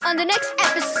on the next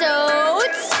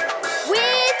epiSOWdes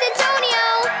with Antonio.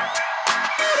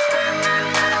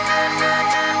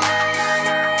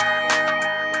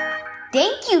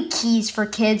 Thank you, Keys for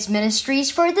Kids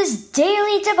Ministries, for this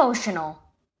daily devotional.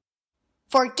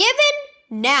 Forgiven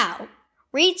now.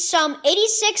 Read Psalm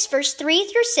 86, verse 3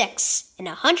 through 6, and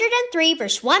 103,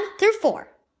 verse 1 through 4.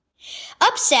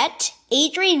 Upset,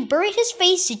 Adrian buried his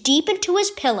face deep into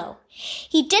his pillow.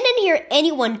 He didn't hear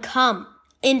anyone come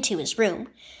into his room,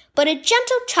 but a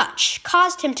gentle touch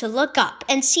caused him to look up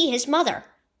and see his mother.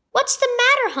 "What's the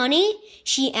matter, honey?"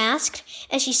 she asked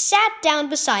as she sat down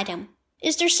beside him.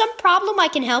 "Is there some problem I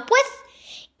can help with?"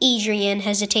 Adrian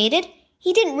hesitated.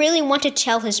 He didn't really want to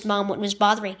tell his mom what was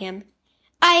bothering him.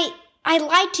 I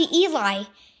lied to Eli,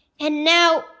 and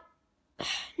now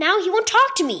he won't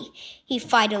talk to me," he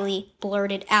finally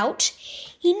blurted out.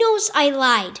 "He knows I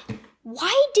lied."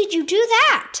 "Why did you do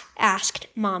that?" asked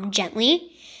Mom gently.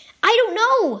 "I don't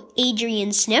know,"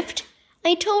 Adrian sniffed.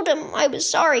 "I told him I was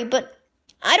sorry, but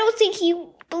I don't think he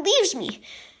believes me.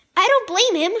 I don't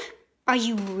blame him." "Are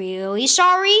you really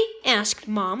sorry?" asked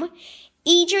Mom.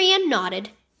 Adrian nodded.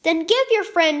 "Then give your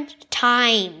friend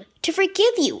time to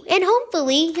forgive you, and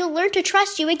hopefully he'll learn to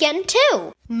trust you again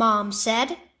too," Mom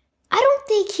said. "I don't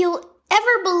think he'll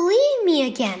ever believe me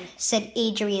again," said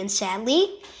Adrian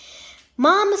sadly.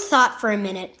 Mom thought for a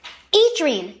minute.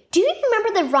 "Adrian, do you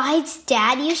remember the rides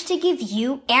Dad used to give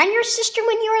you and your sister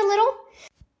when you were little?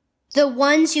 The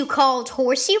ones you called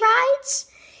horsey rides?"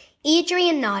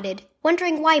 Adrian nodded,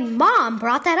 wondering why Mom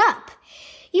brought that up.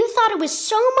 "You thought it was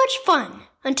so much fun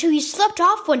until you slipped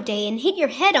off one day and hit your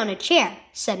head on a chair,"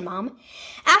 said Mom.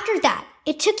 "After that,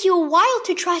 it took you a while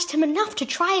to trust him enough to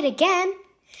try it again."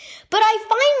 "But I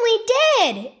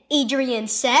finally did," Adrian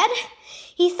said.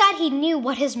 He thought he knew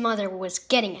what his mother was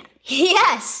getting at.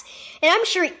 "Yes, and I'm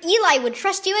sure Eli would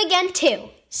trust you again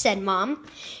too," said Mom.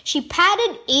 She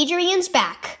patted Adrian's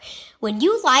back. "When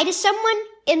you lie to someone,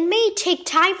 it may take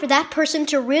time for that person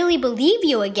to really believe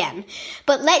you again.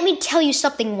 But let me tell you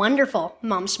something wonderful,"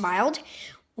 Mom smiled.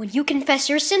 "When you confess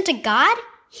your sin to God,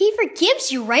 He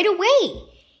forgives you right away.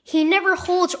 He never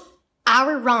holds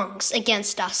our wrongs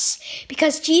against us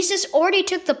because Jesus already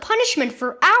took the punishment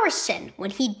for our sin when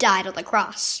He died on the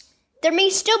cross. There may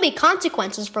still be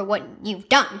consequences for what you've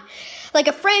done, like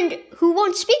a friend who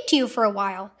won't speak to you for a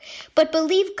while, but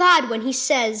believe God when He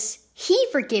says He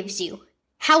forgives you.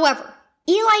 However,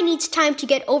 Eli needs time to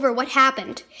get over what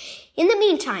happened. In the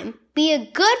meantime, be a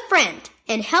good friend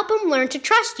and help him learn to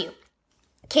trust you.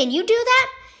 Can you do that?"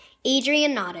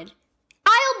 Adrian nodded.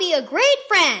 "I'll be a great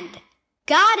friend.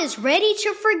 God is ready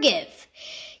to forgive."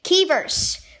 Key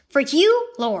verse: "For you,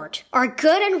 Lord, are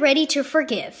good and ready to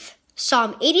forgive."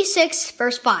 Psalm 86,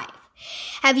 verse 5.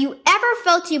 Have you ever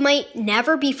felt you might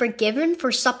never be forgiven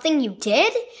for something you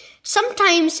did?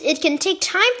 Sometimes it can take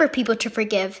time for people to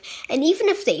forgive, and even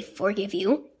if they forgive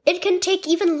you, it can take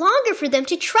even longer for them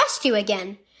to trust you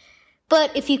again.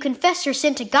 But if you confess your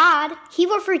sin to God, He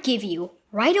will forgive you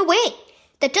right away.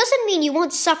 That doesn't mean you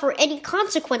won't suffer any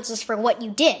consequences for what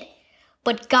you did.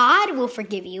 But God will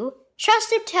forgive you.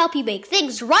 Trust Him to help you make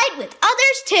things right with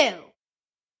others too.